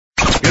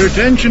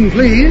Attention,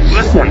 please.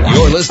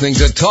 You're listening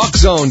to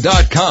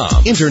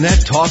TalkZone.com,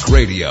 Internet Talk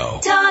Radio.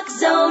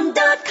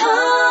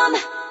 TalkZone.com.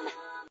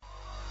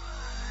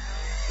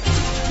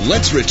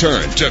 Let's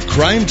return to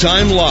Crime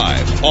Time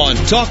Live on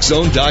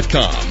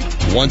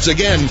TalkZone.com. Once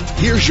again,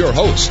 here's your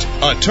host,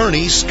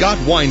 Attorney Scott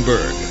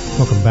Weinberg.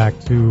 Welcome back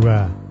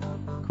to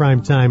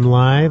Crime Time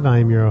Live.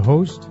 I'm your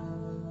host,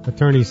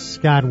 Attorney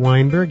Scott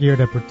Weinberg, here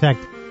to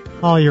protect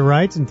all your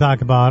rights and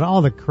talk about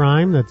all the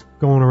crime that's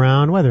going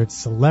around, whether it's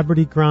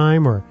celebrity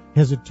crime or,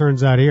 as it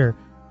turns out here,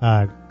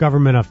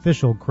 government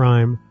official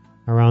crime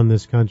around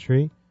this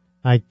country.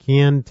 I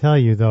can tell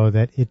you, though,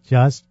 that it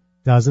just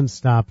doesn't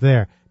stop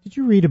there. Did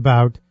you read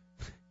about,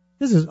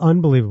 this is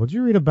unbelievable, did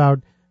you read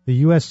about the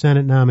U.S.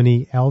 Senate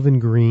nominee Alvin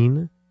Greene?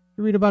 Did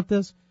you read about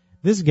this?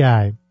 This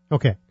guy,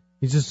 okay,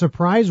 he's a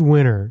surprise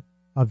winner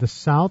of the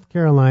South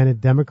Carolina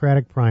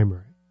Democratic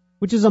primary,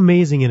 which is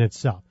amazing in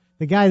itself.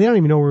 The guy, they don't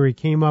even know where he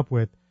came up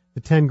with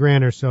the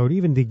 $10,000 or so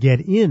even to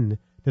get in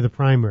to the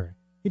primary.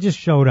 He just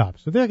showed up.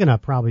 So they're going to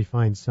probably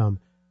find some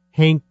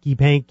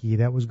hanky-panky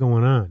that was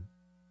going on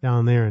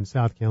down there in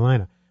South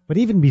Carolina. But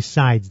even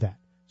besides that,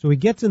 so he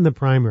gets in the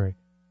primary.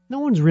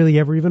 No one's really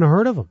ever even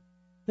heard of him.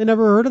 They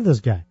never heard of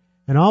this guy.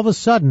 And all of a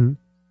sudden,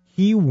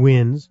 he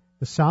wins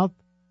the South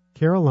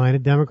Carolina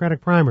Democratic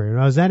primary.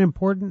 Now, is that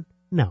important?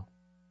 No.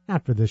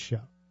 Not for this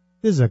show.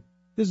 This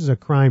is a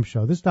crime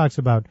show. This talks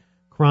about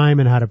crime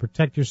and how to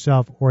protect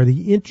yourself or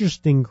the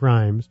interesting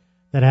crimes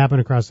that happen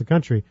across the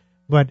country.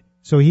 But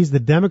so he's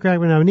the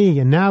Democratic nominee,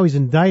 and now he's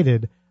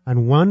indicted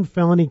on one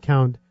felony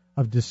count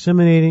of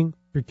disseminating,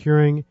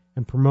 procuring,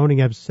 and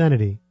promoting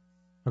obscenity,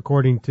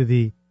 according to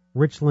the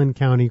Richland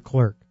County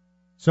clerk.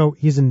 So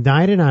he's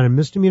indicted on a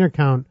misdemeanor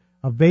count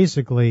of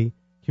basically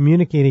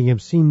communicating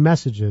obscene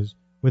messages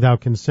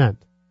without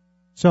consent.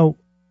 So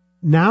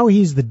now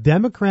he's the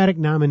Democratic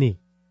nominee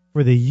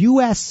for the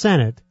U.S.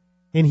 Senate,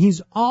 and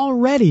he's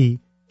already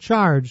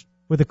charged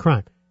with a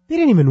crime. They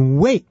didn't even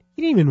wait.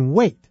 He didn't even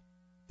wait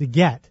to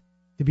get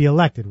to be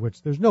elected,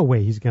 which there's no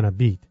way he's going to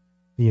beat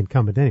the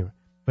incumbent anyway.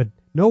 But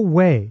no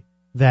way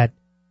that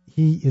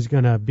he is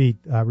going to beat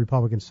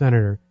Republican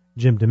Senator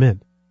Jim DeMint.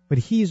 But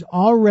he's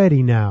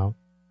already now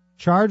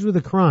charged with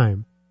a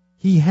crime.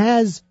 He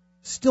has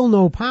still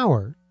no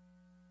power,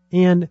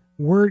 and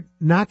we're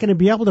not going to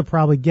be able to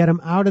probably get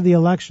him out of the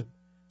election.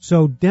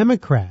 So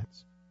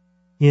Democrats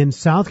in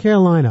South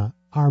Carolina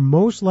are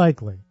most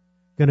likely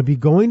going to be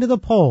going to the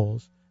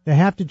polls. They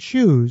have to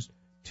choose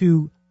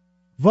to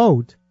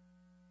vote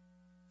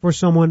for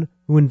someone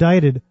who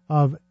indicted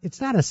of,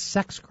 it's not a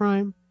sex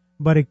crime,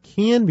 but it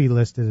can be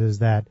listed as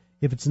that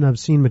if it's an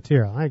obscene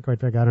material. I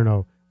don't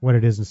know what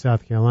it is in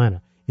South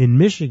Carolina. In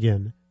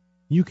Michigan,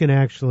 you can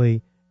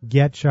actually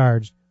get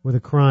charged with a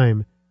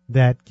crime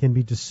that can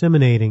be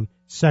disseminating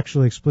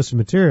sexually explicit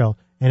material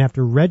and have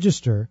to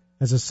register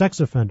as a sex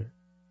offender.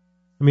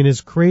 I mean,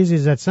 as crazy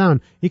as that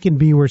sounds, it can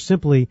be where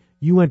simply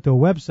you went to a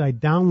website,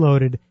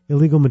 downloaded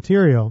illegal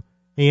material,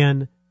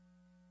 and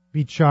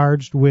be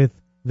charged with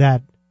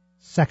that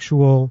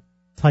sexual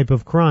type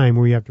of crime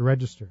where you have to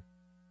register.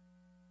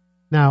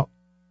 Now,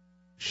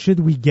 should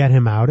we get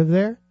him out of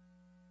there?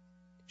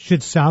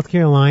 Should South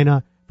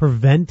Carolina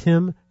prevent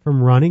him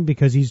from running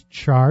because he's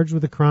charged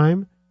with a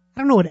crime?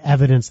 I don't know what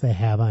evidence they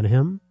have on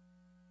him.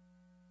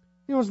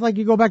 You know, it's like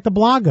you go back to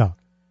Blago.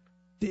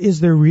 Is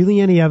there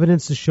really any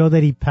evidence to show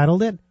that he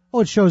peddled it? Oh,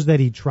 it shows that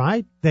he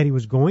tried, that he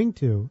was going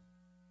to,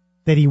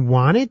 that he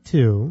wanted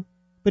to,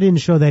 but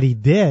didn't show that he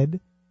did,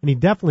 and he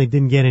definitely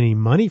didn't get any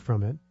money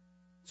from it.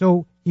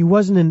 So he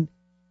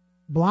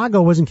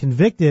Blago wasn't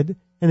convicted,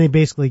 and they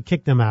basically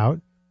kicked him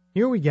out.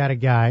 Here we got a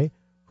guy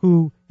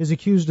who is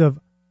accused of,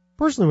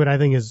 personally what I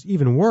think is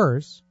even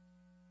worse,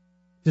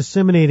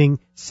 disseminating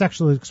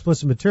sexually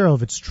explicit material,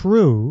 if it's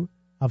true,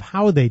 of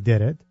how they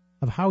did it,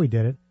 of how he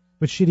did it,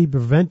 but should he be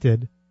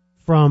prevented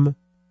from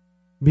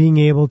being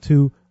able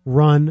to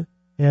run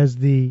as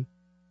the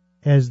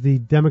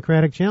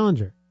Democratic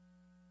challenger?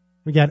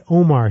 We got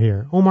Omar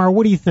here. Omar,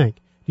 what do you think?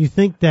 Do you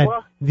think that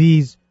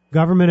these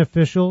government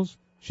officials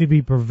should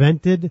be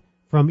prevented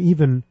from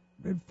even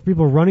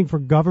people running for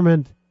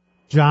government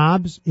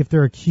jobs if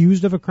they're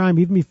accused of a crime,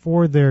 even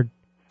before they're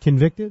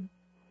convicted?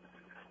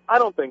 I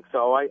don't think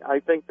so. I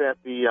think that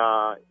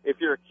if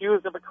you're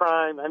accused of a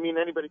crime, I mean,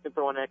 anybody can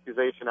throw an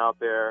accusation out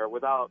there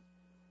without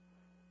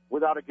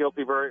a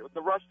guilty verdict.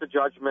 The rush to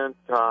judgment,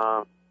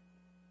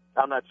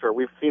 I'm not sure.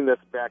 We've seen this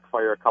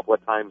backfire a couple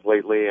of times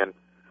lately, and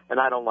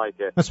I don't like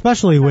it.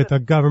 Especially with a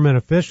government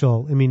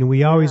official. I mean,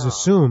 we always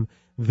assume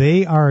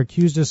they are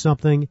accused of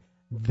something,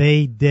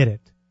 they did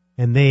it,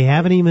 and they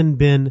haven't even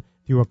been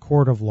through a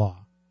court of law.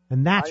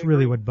 And that's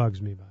really what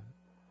bugs me about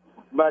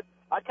it. But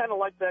I kind of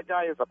like that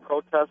guy as a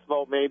protest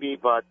vote, maybe,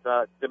 but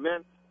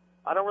DeMint,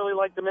 I don't really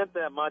like DeMint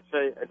that much.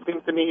 It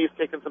seems to me he's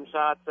taking some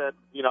shots at,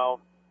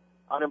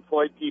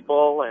 unemployed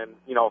people and,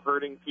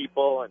 hurting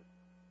people. And,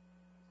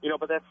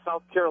 but that's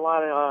South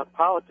Carolina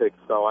politics,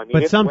 so, I mean,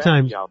 but it's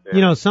sometimes, out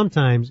there.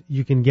 Sometimes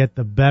you can get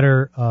the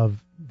better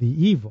of the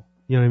evil.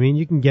 You know what I mean?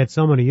 You can get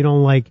someone who you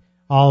don't like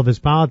all of his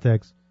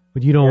politics,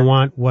 but you don't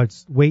want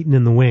what's waiting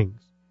in the wings.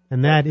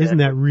 And that isn't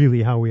that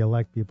really how we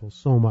elect people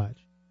so much?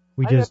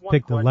 We just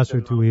pick the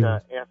lesser two evils. I have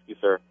one question to ask you,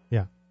 sir.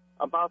 Yeah.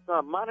 About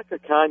Monica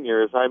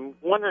Conyers, I'm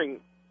wondering,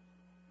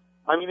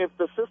 I mean, if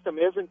the system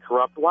isn't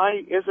corrupt, why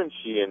isn't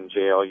she in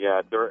jail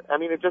yet? I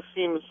mean, it just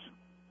seems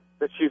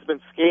that she's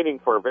been skating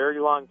for a very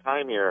long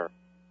time here,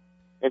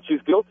 and she's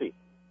guilty.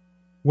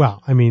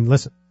 Well, I mean,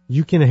 listen,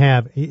 you can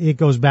have, it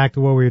goes back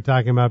to what we were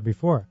talking about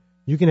before.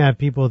 You can have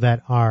people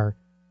that are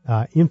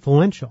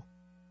influential,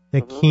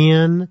 that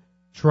can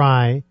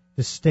try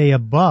to stay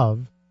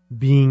above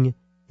being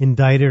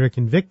indicted or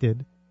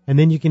convicted, and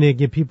then you can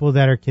get people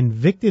that are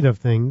convicted of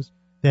things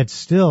that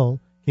still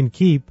can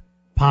keep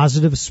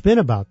positive spin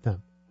about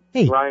them.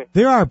 Hey,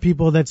 there are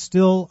people that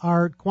still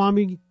are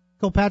Kwame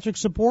Kilpatrick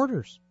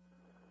supporters.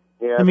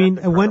 Yeah, I mean,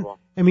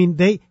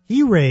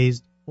 he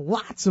raised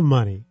lots of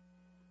money,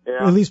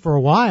 at least for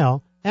a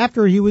while,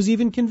 after he was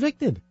even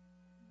convicted.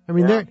 I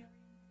mean,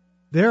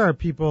 there are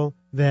people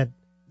that,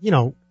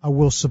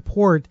 will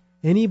support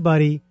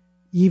anybody,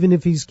 even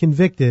if he's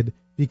convicted,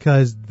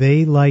 because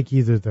they like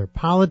either their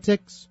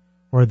politics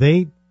or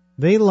they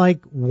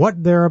like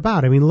what they're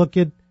about. I mean, look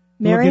at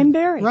Marion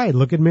Barry. Right,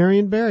 look at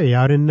Marion Barry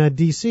out in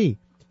D.C.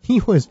 He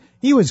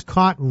was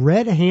caught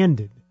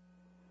red-handed,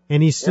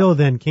 and he still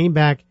then came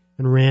back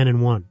and ran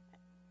and won.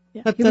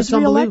 Yeah, he was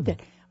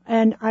reelected.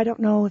 And I don't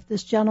know if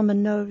this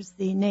gentleman knows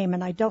the name,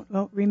 and I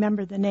don't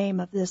remember the name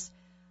of this,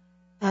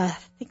 I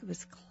think it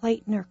was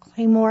Clayton or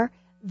Claymore,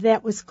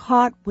 that was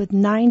caught with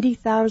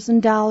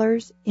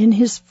 $90,000 in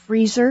his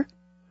freezer,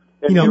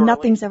 and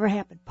nothing's ever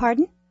happened.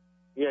 Pardon?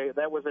 Yeah,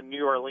 that was in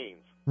New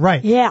Orleans.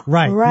 Right. Yeah.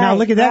 Right. Now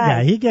look at that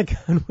guy. He got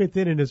caught with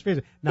it in his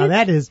freezer. Now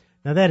that is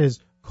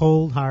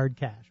cold hard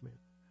cash, man.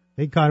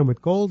 They caught him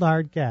with cold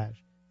hard cash.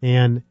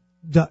 And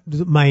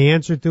my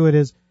answer to it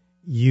is,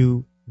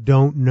 you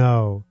don't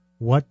know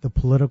what the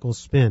political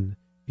spin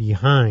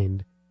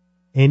behind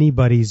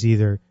anybody's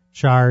either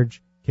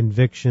charge,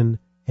 conviction,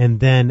 and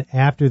then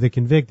after they're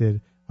convicted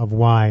of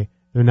why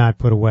they're not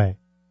put away.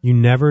 You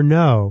never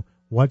know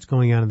what's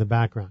going on in the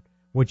background.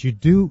 What you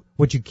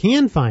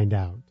can find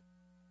out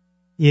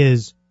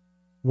is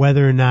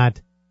whether or not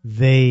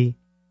they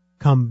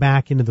come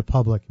back into the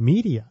public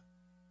media.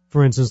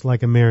 For instance,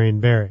 like a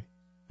Marion Barry.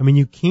 I mean,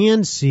 you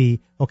can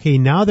see, okay,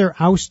 now they're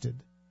ousted.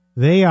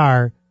 They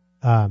are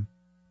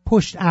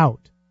pushed out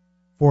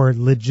for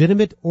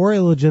legitimate or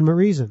illegitimate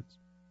reasons.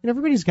 And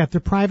everybody's got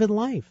their private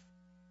life.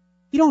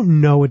 You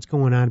don't know what's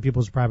going on in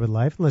people's private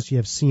life unless you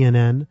have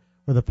CNN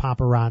or the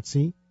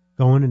paparazzi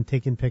going and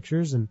taking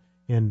pictures and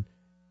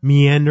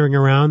meandering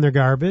around their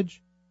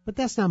garbage. But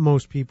that's not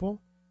most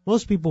people.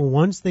 Most people,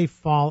 once they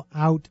fall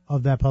out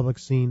of that public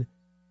scene,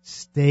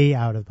 stay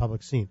out of the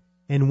public scene.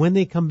 And when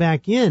they come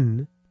back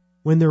in,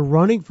 when they're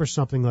running for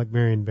something like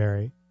Marion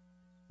Barry,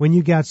 when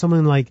you got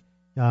someone like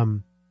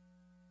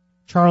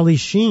Charlie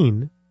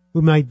Sheen,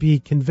 who might be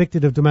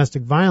convicted of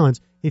domestic violence,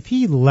 if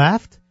he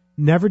left,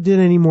 never did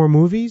any more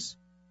movies,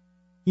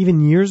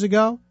 even years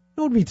ago,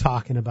 no one would be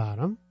talking about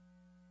him.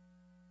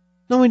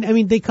 No one, I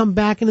mean, they come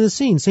back into the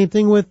scene. Same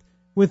thing with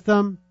Lindsay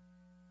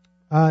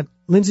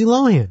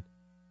Lohan.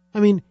 I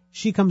mean,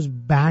 she comes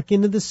back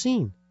into the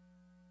scene.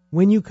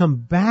 When you come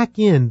back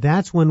in,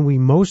 that's when we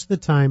most of the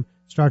time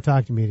start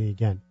talking to media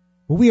again.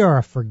 But we are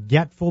a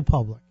forgetful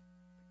public.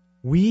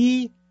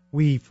 We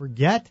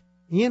forget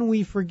and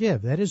we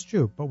forgive. That is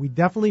true. But we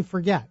definitely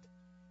forget.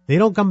 They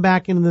don't come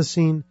back into the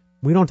scene.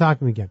 We don't talk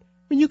to them again.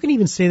 I mean, you can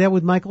even say that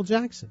with Michael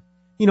Jackson.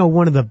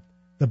 One of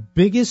the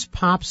biggest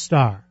pop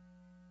star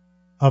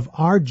of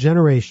our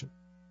generation.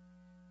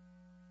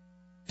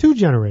 2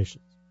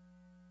 generations.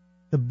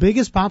 The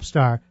biggest pop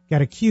star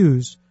got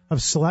accused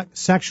of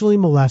sexually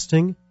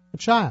molesting a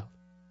child.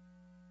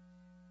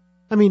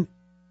 I mean,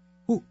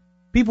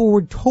 people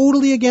were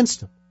totally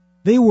against him.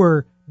 They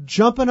were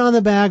jumping on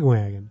the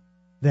bandwagon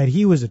that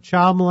he was a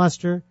child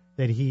molester,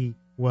 that he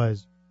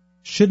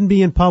shouldn't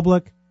be in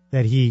public,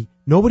 that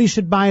nobody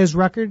should buy his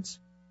records.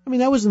 I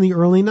mean, that was in the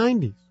early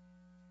 90s.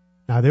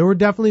 Now, there were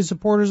definitely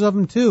supporters of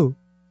him, too.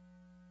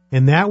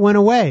 And that went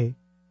away.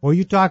 Well,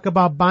 you talk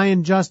about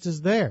buying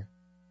justice there.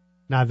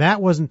 Now,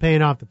 that wasn't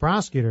paying off the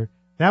prosecutor.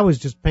 That was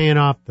just paying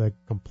off the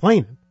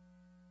complainant.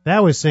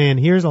 That was saying,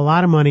 here's a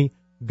lot of money,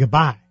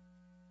 goodbye.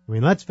 I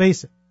mean, let's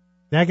face it.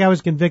 That guy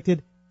was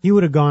convicted. He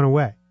would have gone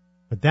away.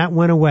 But that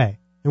went away.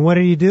 And what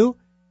did he do?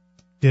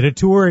 Did a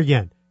tour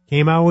again.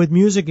 Came out with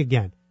music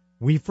again.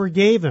 We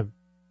forgave him.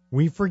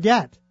 We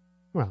forget.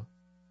 Well,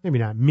 maybe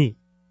not me,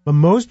 but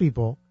most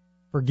people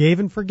forgave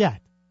and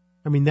forget.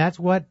 I mean, that's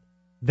what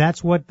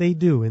they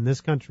do in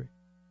this country.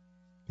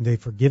 They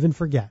forgive and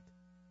forget.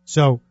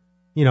 So,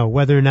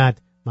 whether or not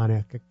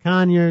Monica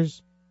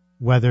Conyers,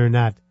 whether or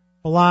not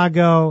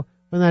Balago,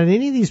 whether or not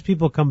any of these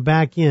people come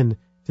back in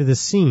to the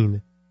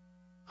scene,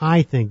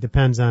 I think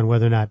depends on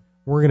whether or not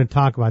we're going to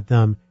talk about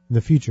them in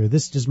the future.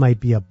 This just might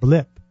be a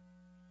blip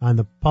on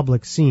the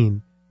public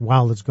scene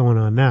while it's going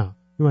on now.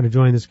 If you want to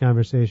join this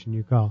conversation,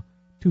 you call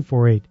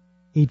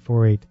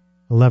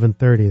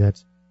 248-848-1130.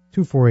 That's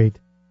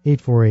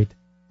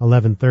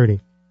 248-848-1130.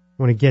 I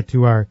want to get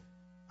to our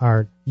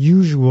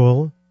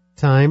usual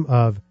time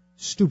of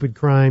stupid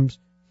crimes.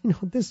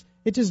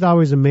 It just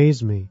always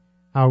amazed me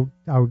how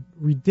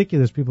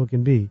ridiculous people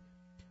can be.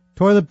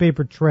 Toilet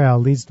paper trail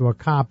leads to a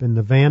cop in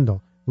The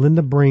Vandal.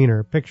 Linda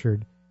Brainer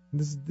pictured.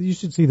 You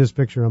should see this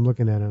picture I'm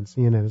looking at on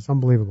CNN. It's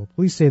unbelievable.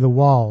 Police say the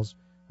walls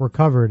were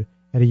covered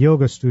at a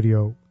yoga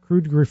studio.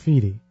 Crude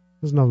graffiti.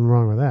 There's nothing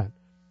wrong with that.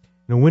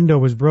 And a window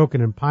was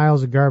broken and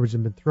piles of garbage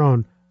had been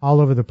thrown all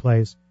over the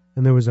place.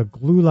 And there was a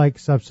glue-like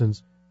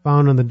substance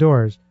found on the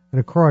doors. And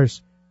of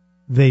course,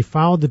 they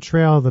followed the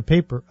trail of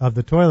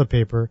the toilet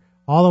paper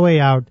all the way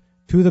out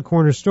to the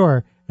corner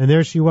store. And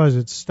there she was.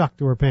 It's stuck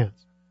to her pants.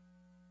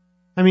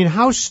 I mean,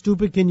 how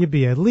stupid can you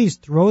be? At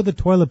least throw the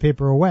toilet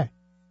paper away.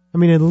 I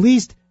mean, at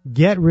least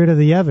get rid of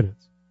the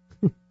evidence.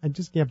 I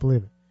just can't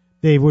believe it.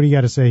 Dave, what do you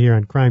got to say here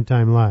on Crime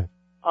Time Live?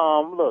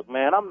 Look,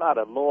 man, I'm not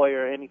a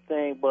lawyer or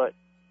anything, but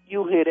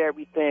you hit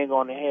everything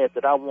on the head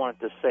that I wanted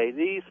to say.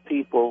 These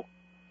people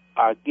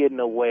are getting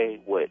away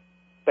with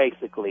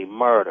basically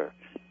murder.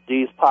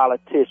 These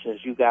politicians,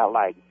 you got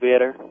like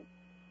Vitter,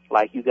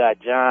 like you got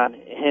John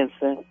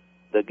Henson,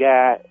 the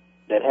guy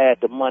that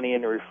had the money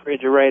in the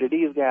refrigerator.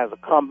 These guys will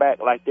come back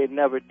like they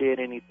never did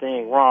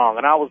anything wrong.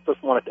 And I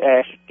just wanted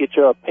to get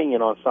your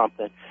opinion on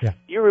something. Yeah.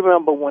 You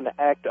remember when the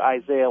actor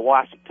Isaiah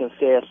Washington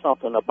said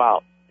something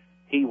about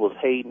he was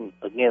hating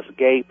against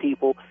gay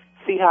people?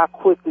 See how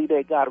quickly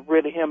they got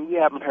rid of him?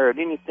 You haven't heard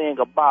anything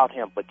about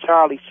him. But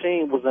Charlie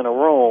Sheen was in a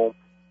room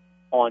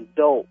on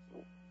dope,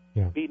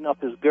 beating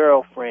up his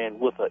girlfriend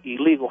with an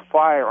illegal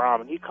firearm.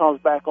 And he comes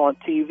back on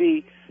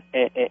TV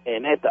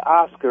and at the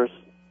Oscars,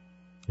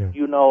 he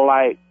didn't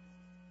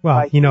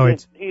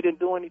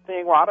do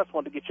anything wrong. I just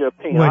wanted to get your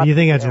opinion. What, do you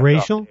think that's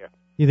racial?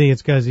 You think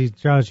it's because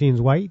Charlie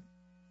Sheen's white?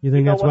 You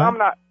think that's why?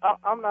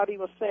 I'm not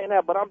even saying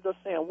that, but I'm just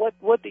saying,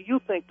 what do you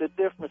think the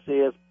difference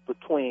is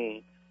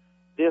between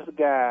this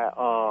guy,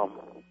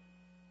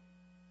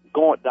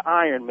 the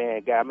Iron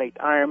Man guy, make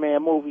the Iron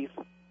Man movies?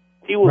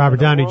 He was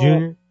Robert Downey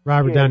Jr.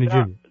 Downey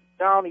Jr.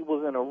 Downey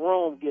was in a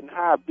room getting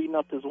high, beating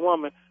up this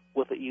woman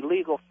with an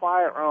illegal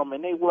firearm,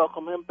 and they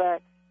welcome him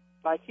back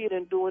like he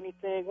didn't do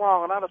anything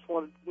wrong. And I just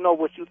wanted to know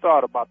what you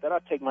thought about that.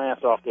 I'll take my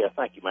answer off there.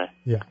 Thank you, man.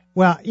 Yeah.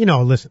 Well,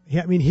 listen,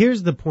 I mean,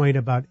 here's the point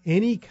about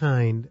any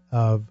kind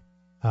of,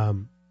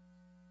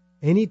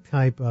 any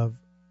type of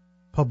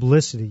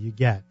publicity you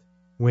get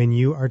when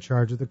you are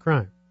charged with a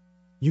crime.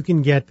 You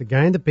can get the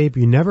guy in the paper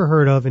you never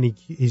heard of, and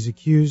he's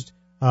accused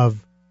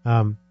of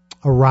a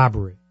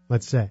robbery,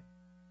 let's say.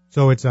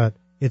 So it's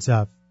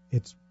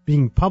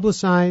being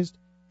publicized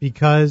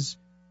because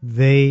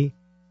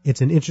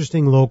it's an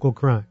interesting local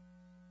crime.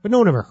 But no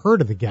one ever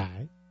heard of the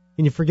guy,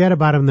 and you forget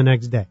about him the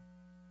next day.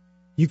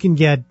 You can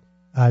get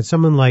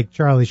someone like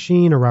Charlie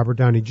Sheen or Robert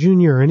Downey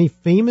Jr. or any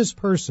famous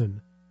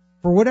person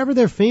for whatever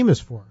they're famous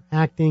for,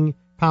 acting,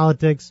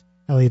 politics,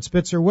 Elliot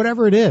Spitzer,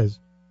 whatever it is,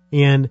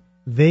 and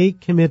they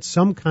commit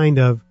some kind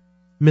of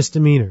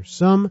misdemeanor,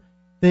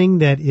 something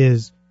that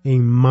is a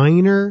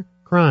minor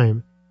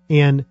crime,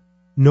 and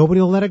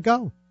nobody will let it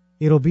go.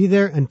 It'll be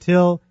there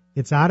until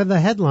it's out of the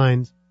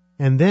headlines,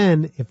 and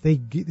then if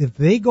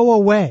they go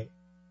away,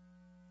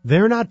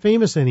 they're not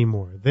famous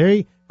anymore.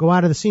 They go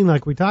out of the scene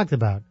like we talked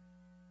about.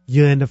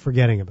 You end up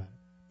forgetting about it.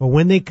 But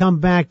when they come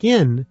back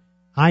in,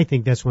 I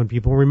think that's when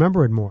people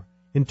remember it more.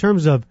 In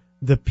terms of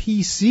the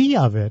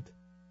PC of it,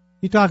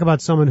 you talk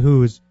about someone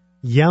who's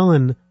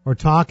yelling or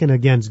talking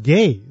against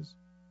gays,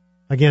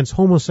 against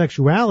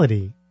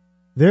homosexuality,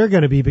 they're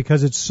going to be,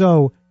 because it's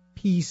so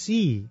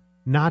PC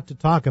not to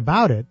talk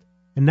about it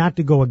and not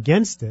to go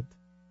against it,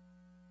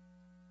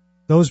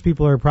 those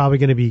people are probably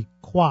going to be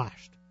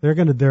quashed.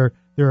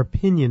 Their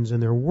opinions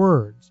and their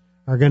words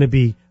are going to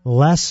be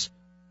less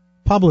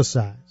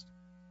publicized.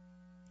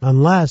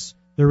 Unless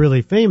they're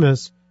really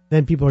famous,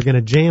 then people are going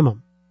to jam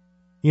them.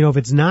 If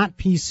it's not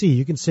PC,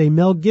 you can say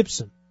Mel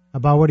Gibson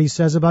about what he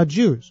says about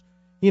Jews.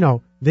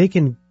 They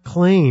can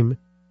claim,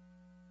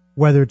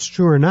 whether it's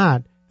true or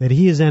not, that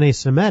he is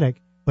anti-Semitic,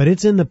 but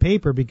it's in the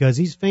paper because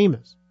he's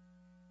famous.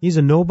 He's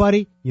a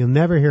nobody. You'll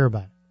never hear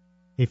about it.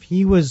 If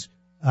he was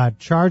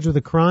charged with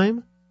a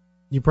crime,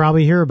 you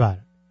probably hear about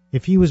it.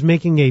 If he was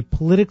making a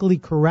politically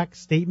correct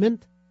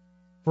statement,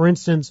 for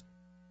instance,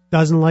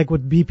 doesn't like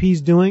what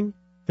BP's doing,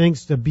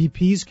 thinks the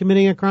BP's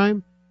committing a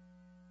crime,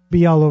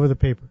 be all over the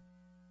paper.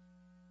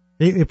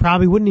 It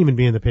probably wouldn't even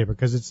be in the paper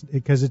because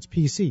it's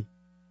PC.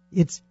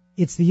 It's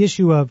the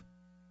issue of,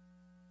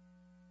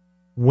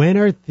 when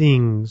are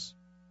things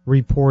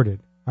reported?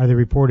 Are they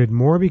reported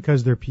more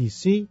because they're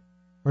PC,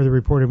 or are they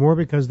reported more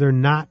because they're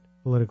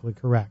politically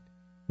correct?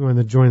 If you want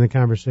to join the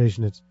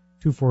conversation, it's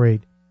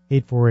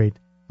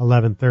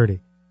 248-848-1130.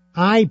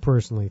 I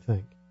personally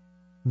think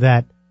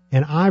that,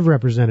 and I've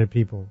represented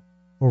people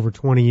over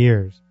 20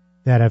 years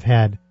that have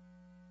had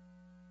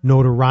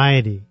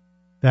notoriety,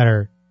 that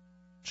are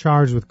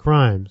charged with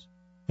crimes.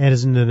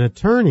 As an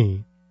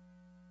attorney,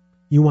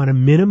 you want to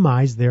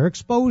minimize their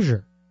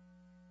exposure.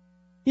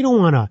 You don't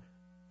want to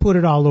put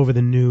it all over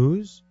the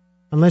news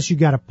unless you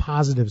got a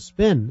positive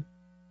spin.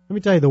 Let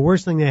me tell you, the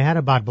worst thing they had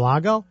about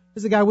Blago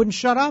is the guy wouldn't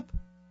shut up.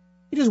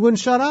 He just wouldn't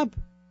shut up.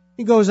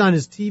 He goes on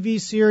his TV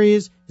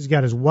series. He's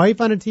got his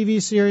wife on a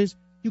TV series.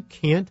 You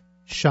can't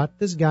shut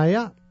this guy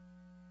up.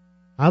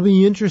 I'll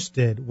be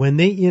interested when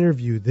they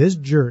interview this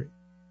jury,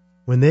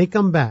 when they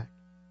come back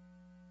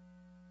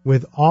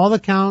with all the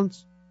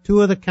counts,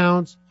 2 of the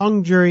counts,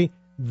 hung jury,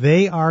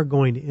 they are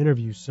going to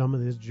interview some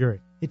of this jury.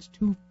 It's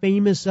too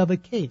famous of a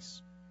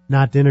case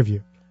not to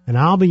interview. And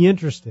I'll be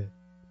interested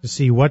to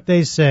see what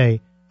they say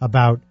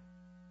about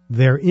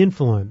their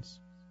influence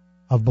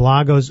of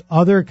Blago's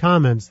other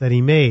comments that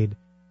he made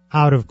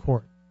out of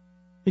court.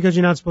 Because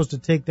you're not supposed to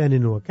take that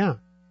into account.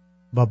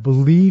 But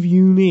believe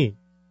you me,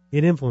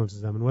 it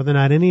influences them. And whether or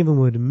not any of them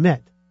would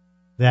admit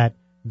that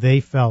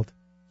they felt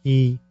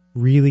he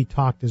really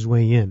talked his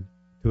way in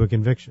to a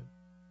conviction.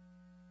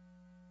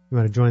 You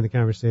want to join the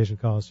conversation,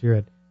 call us here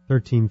at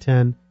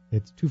 1310.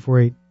 It's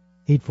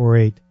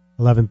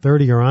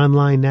 248-848-1130 or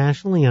online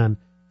nationally on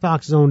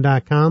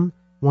TalkZone.com,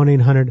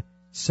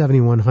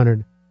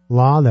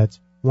 1-800-7100-LAW. That's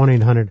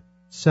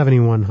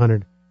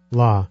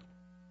 1-800-7100-LAW.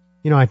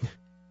 You know,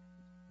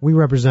 we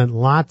represent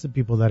lots of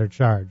people that are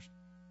charged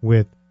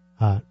with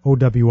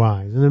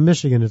OWIs. And in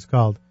Michigan, it's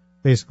called,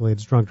 basically,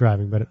 it's drunk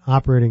driving, but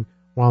operating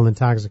while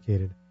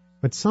intoxicated.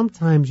 But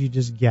sometimes you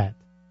just get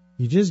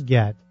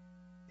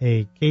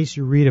a case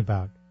you read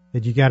about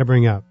that you got to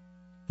bring up.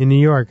 In New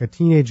York, a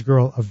teenage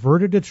girl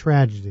averted a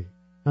tragedy.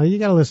 Now, you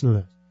got to listen to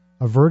this.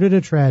 Averted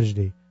a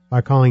tragedy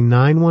by calling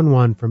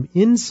 911 from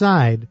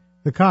inside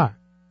the car.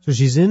 So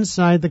she's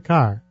inside the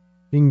car,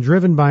 being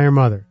driven by her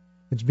mother.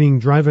 It's being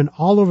driven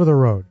all over the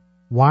road,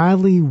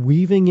 wildly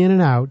weaving in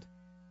and out,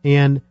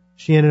 and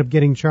she ended up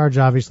getting charged,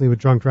 obviously, with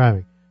drunk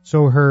driving.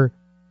 So her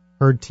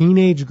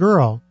teenage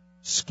girl,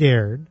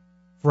 scared,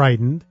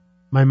 frightened,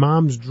 my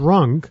mom's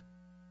drunk,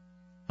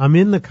 I'm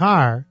in the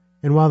car,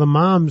 and while the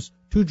mom's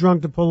too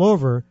drunk to pull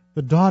over,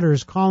 the daughter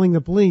is calling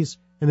the police,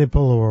 and they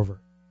pull her over.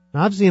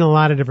 Now, I've seen a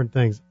lot of different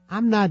things.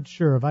 I'm not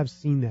sure if I've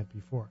seen that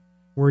before,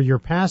 where your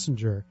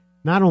passenger,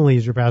 not only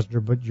is your passenger,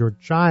 but your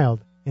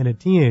child and a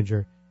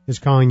teenager is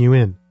calling you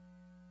in.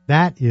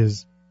 That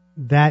is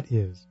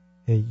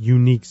a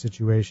unique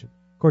situation.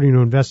 According to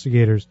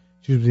investigators,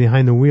 she was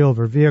behind the wheel of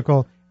her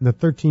vehicle, and the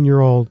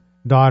 13-year-old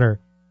daughter,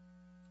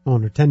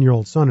 and her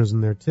 10-year-old son is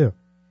in there too.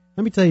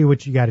 Let me tell you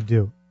what you got to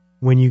do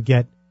when you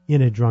get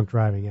in a drunk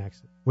driving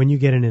accident, when you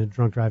get in a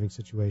drunk driving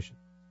situation.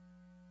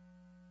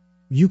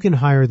 You can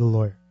hire the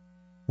lawyer.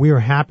 We are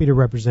happy to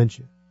represent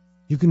you.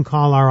 You can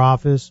call our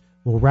office.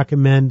 We'll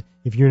recommend,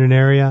 if you're in an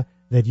area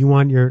that you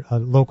want your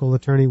local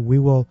attorney, we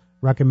will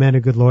recommend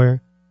a good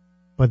lawyer.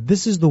 But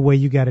this is the way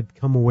you got to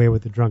come away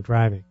with the drunk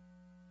driving.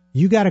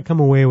 You got to come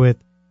away with,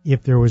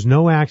 if there was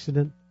no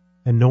accident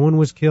and no one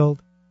was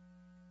killed,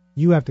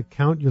 you have to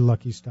count your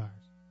lucky stars.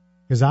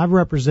 Because I've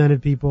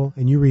represented people,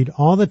 and you read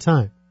all the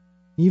time,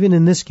 even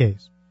in this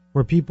case,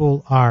 where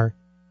people are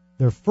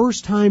their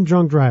first time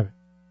drunk driving.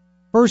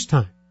 First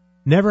time.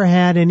 Never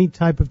had any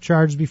type of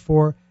charge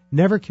before,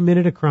 never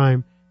committed a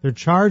crime. They're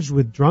charged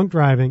with drunk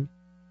driving,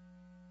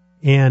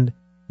 and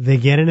they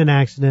get in an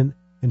accident,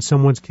 and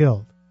someone's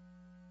killed.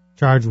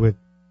 Charged with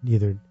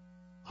either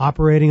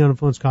operating under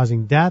influence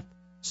causing death,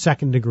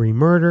 second-degree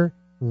murder,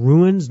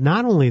 ruins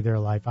not only their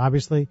life,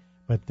 obviously,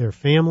 but their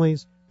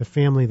families,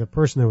 the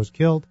person that was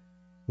killed.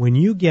 When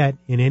you get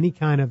in any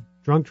kind of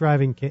drunk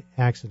driving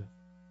accident,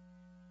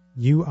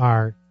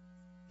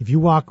 if you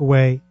walk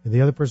away and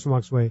the other person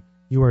walks away,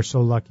 you are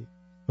so lucky.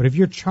 But if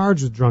you're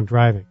charged with drunk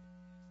driving,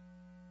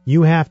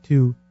 you have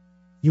to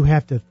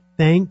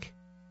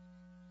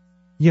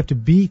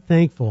be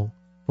thankful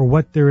for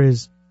what there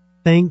is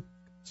thanks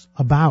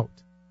about,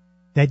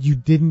 that you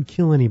didn't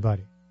kill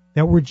anybody,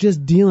 that we're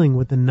just dealing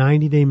with a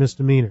 90-day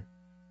misdemeanor.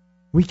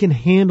 We can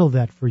handle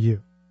that for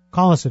you.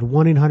 Call us at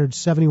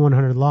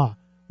 1-800-7100-LAW.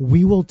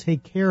 We will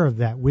take care of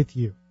that with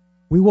you.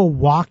 We will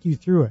walk you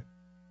through it.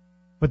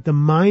 But the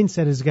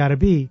mindset has got to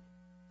be,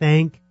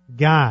 thank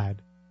God,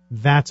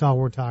 that's all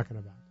we're talking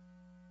about.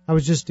 I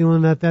was just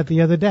dealing with that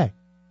the other day.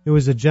 It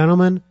was a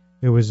gentleman.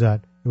 There was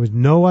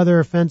no other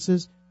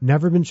offenses,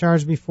 never been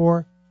charged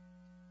before,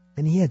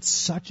 and he had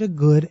such a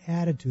good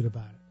attitude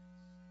about it.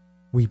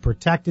 We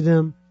protected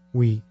him.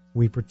 We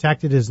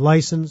protected his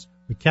license.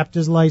 We kept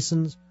his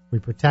license. We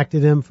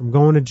protected him from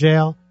going to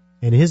jail.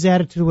 And his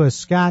attitude was,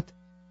 Scott,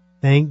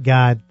 thank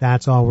God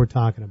that's all we're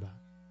talking about.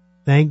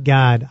 Thank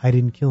God I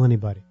didn't kill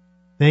anybody.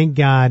 Thank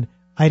God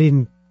I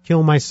didn't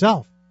kill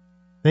myself.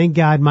 Thank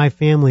God my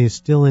family is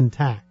still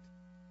intact.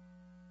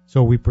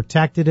 So we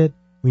protected it.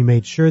 We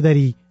made sure that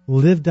he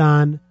lived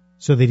on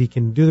so that he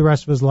can do the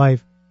rest of his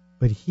life.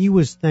 But he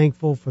was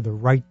thankful for the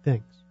right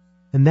things.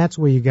 And that's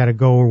where you got to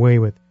go away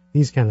with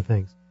these kind of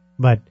things.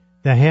 But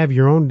to have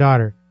your own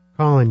daughter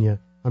calling you,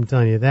 I'm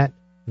telling you,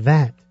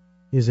 that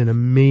is an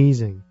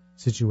amazing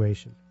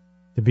situation,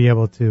 to be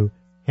able to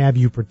have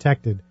you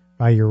protected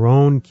by your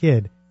own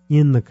kid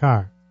in the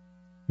car.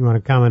 You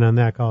want to comment on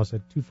that, call us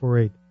at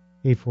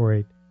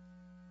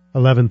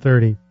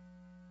 248-848-1130,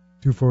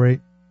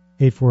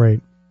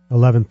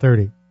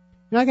 248-848-1130.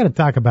 Now, I got to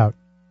talk about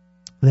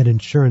that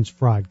insurance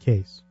fraud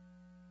case.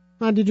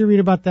 Did you read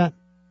about that?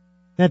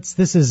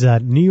 This is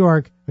New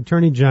York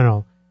Attorney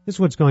General This is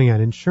what's going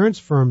on. Insurance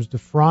firms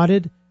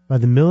defrauded by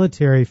the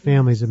military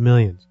families of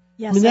millions.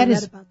 Yes, I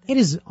read about that. It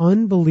is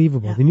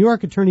unbelievable. Yeah. The New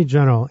York Attorney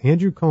General,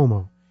 Andrew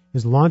Cuomo,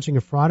 is launching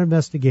a fraud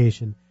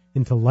investigation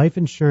into life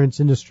insurance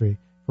industry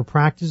for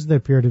practices that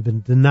appear to have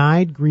been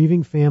denied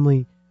grieving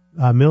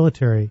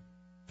military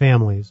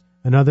families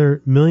and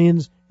other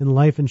millions in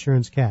life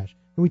insurance cash.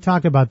 And we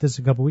talked about this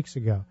a couple weeks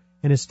ago,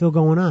 and it's still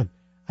going on.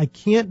 I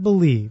can't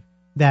believe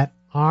that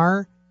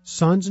our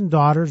sons and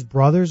daughters,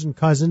 brothers and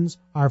cousins,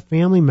 our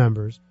family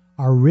members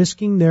are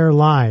risking their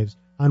lives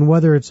on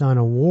whether it's on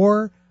a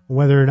war, or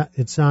whether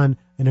it's on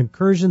an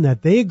incursion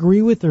that they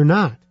agree with or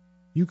not.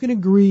 You can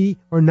agree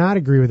or not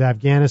agree with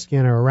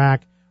Afghanistan or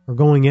Iraq or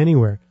going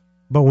anywhere.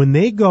 But when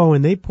they go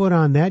and they put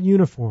on that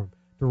uniform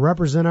to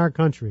represent our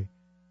country,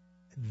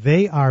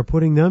 they are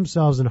putting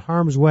themselves in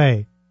harm's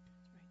way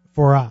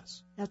for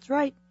us. That's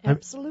right.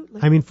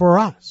 Absolutely. I mean, for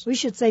us. We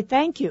should say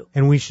thank you.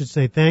 And we should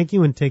say thank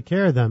you and take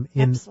care of them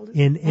in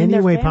any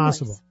way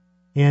possible.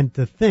 And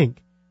to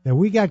think that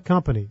we got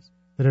companies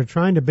that are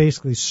trying to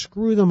basically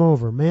screw them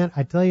over, man,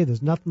 I tell you,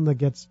 there's nothing that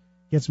gets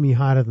me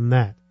hotter than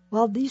that.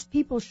 Well, these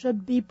people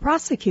should be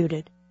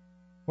prosecuted.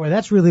 Boy,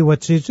 that's really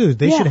what they do.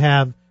 They should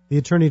have the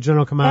Attorney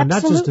General come out and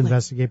not just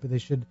investigate, but they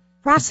should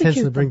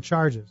potentially bring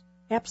charges.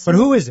 Absolutely.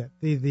 But who is it?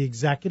 The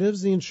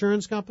executives, the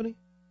insurance company?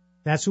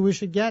 That's who we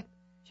should get?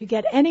 You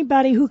get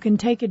anybody who can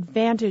take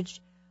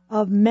advantage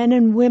of men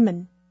and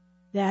women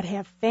that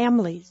have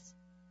families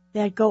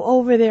that go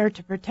over there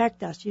to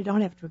protect us. You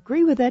don't have to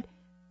agree with it,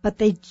 but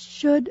they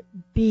should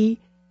be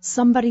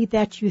somebody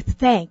that you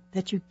thank,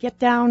 that you get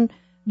down on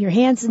your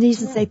hands and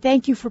knees and say,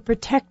 thank you for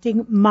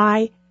protecting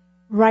my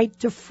right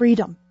to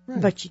freedom.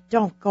 Right. But you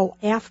don't go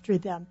after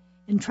them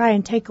and try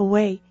and take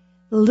away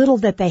the little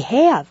that they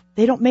have.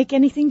 They don't make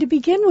anything to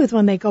begin with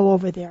when they go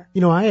over there.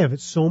 You know, I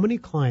have so many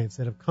clients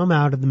that have come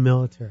out of the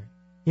military,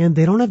 and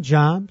they don't have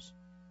jobs.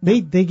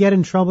 They get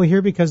in trouble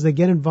here because they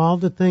get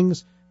involved in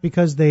things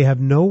because they have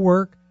no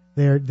work.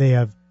 They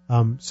have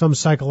some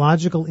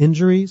psychological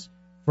injuries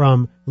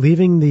from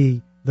leaving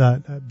the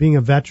being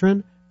a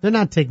veteran. They're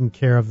not taken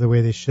care of the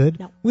way they should.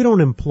 No. We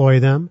don't employ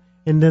them,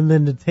 and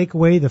then to take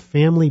away the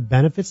family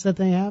benefits that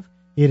they have,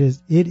 it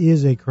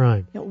is a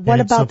crime. Now, what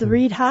about the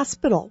Reed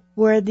Hospital,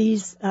 where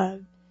these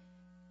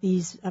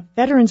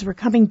veterans were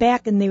coming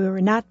back and they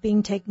were not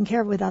being taken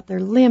care of without their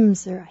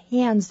limbs, their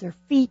hands, their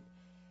feet,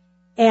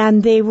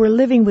 and they were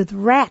living with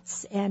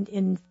rats and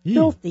in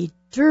filthy,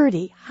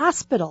 dirty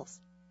hospitals,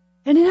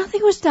 and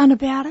nothing was done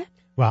about it.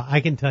 Well, I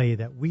can tell you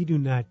that we do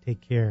not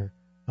take care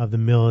of the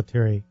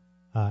military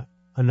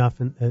enough,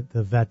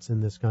 the vets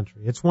in this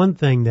country. It's one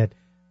thing that,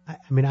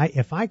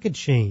 if I could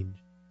change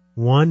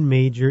one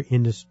major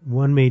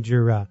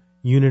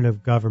unit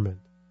of government,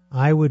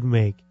 I would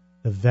make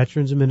the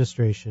Veterans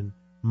Administration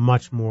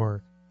much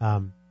more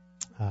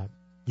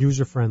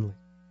user friendly,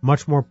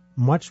 much more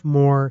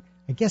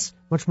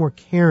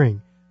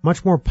caring,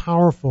 much more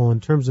powerful in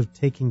terms of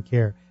taking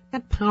care.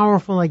 Not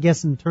powerful, I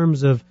guess, in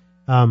terms of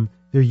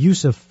their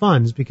use of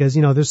funds, because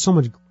there's so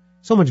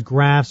much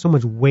graft, so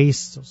much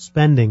waste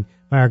spending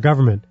by our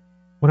government.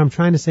 What I'm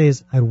trying to say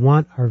is I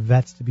want our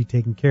vets to be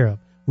taken care of.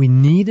 We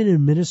need an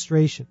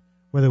administration,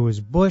 whether it was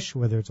Bush,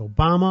 whether it's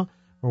Obama,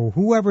 or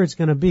whoever it's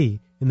going to be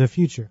in the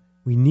future.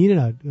 We need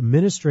an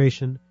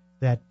administration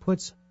that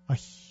puts a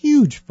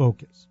huge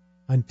focus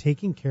on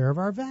taking care of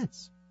our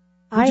vets.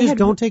 We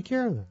don't take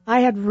care of them.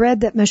 I had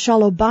read that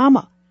Michelle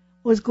Obama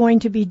was going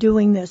to be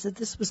doing this, that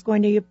this was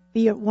going to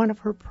be one of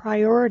her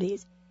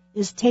priorities,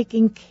 is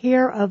taking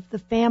care of the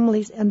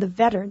families and the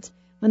veterans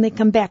when they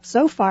come back.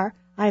 So far,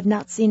 I have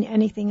not seen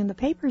anything in the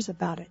papers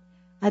about it.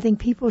 I think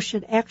people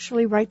should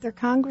actually write their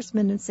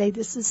congressman and say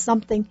this is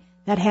something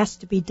that has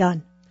to be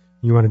done.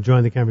 You want to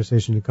join the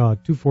conversation, you call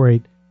it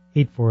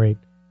 248-848-1130.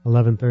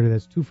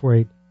 That's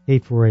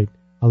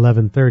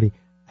 248-848-1130.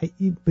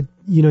 But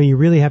you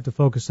really have to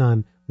focus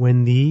on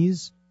when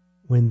these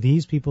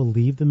people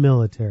leave the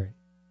military,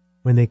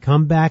 when they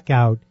come back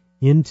out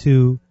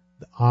into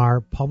our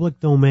public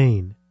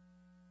domain,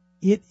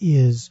 it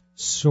is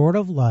sort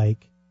of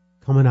like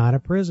coming out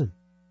of prison.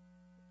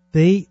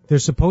 They're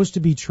supposed to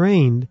be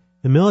trained,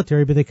 the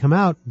military, but they come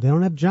out, they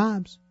don't have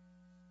jobs.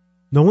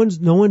 No one's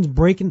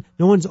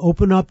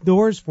opened up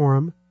doors for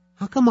them.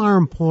 How come our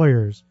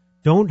employers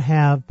don't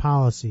have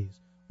policies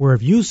where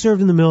if you served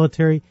in the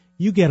military,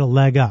 you get a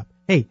leg up?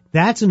 Hey,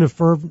 that's an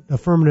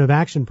affirmative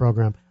action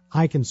program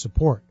I can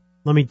support.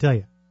 Let me tell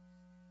you.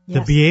 Yes.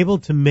 To be able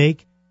to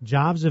make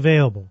jobs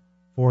available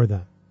for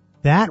them.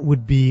 That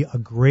would be a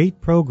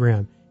great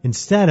program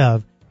instead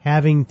of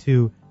having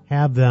to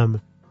have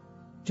them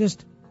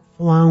just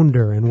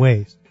flounder and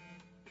waste.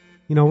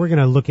 We're going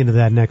to look into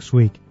that next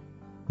week.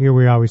 Here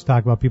we always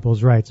talk about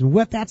people's rights. And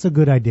that's a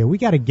good idea. We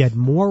got to get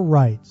more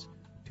rights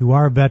to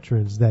our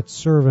veterans that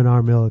serve in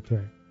our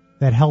military,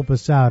 that help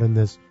us out in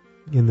this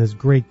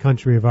great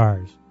country of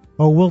ours.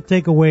 Oh, we'll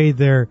take away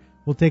their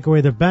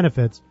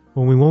benefits,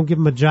 but we won't give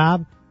them a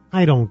job?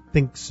 I don't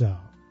think so.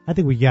 I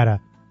think we gotta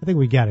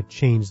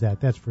change that.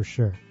 That's for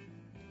sure.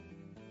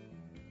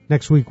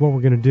 Next week, what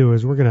we're going to do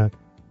is we're going to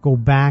go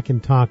back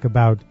and talk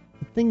about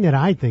the thing that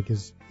I think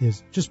is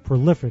just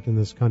prolific in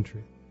this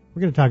country,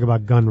 we're going to talk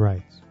about gun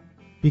rights.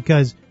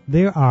 Because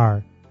there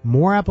are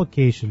more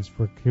applications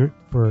for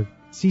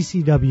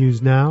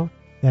CCWs now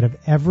that have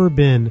ever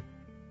been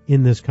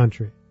in this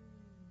country.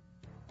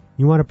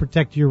 You want to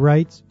protect your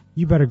rights?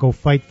 You better go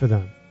fight for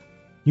them.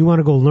 You want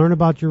to go learn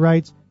about your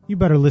rights? You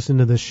better listen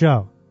to the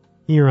show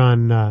here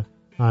on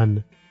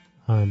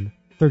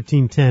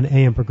 1310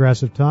 AM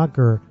Progressive Talk,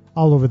 or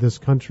all over this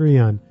country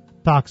on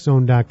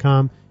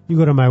TalkZone.com. You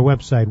go to my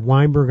website,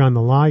 Weinberg on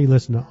the Law. You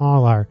listen to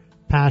all our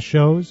past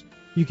shows.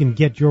 You can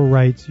get your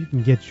rights. You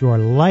can get your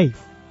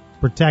life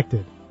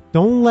protected.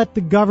 Don't let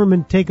the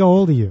government take a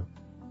hold of you.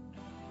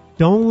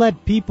 Don't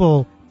let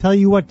people tell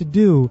you what to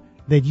do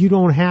that you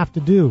don't have to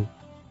do.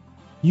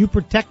 You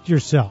protect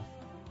yourself.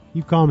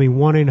 You call me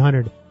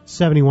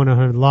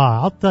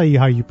 1-800-7100-LAW. I'll tell you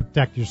how you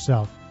protect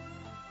yourself.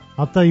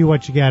 I'll tell you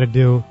what you got to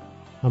do.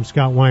 I'm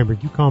Scott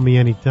Weinberg. You call me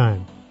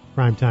anytime.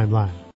 Primetime Live.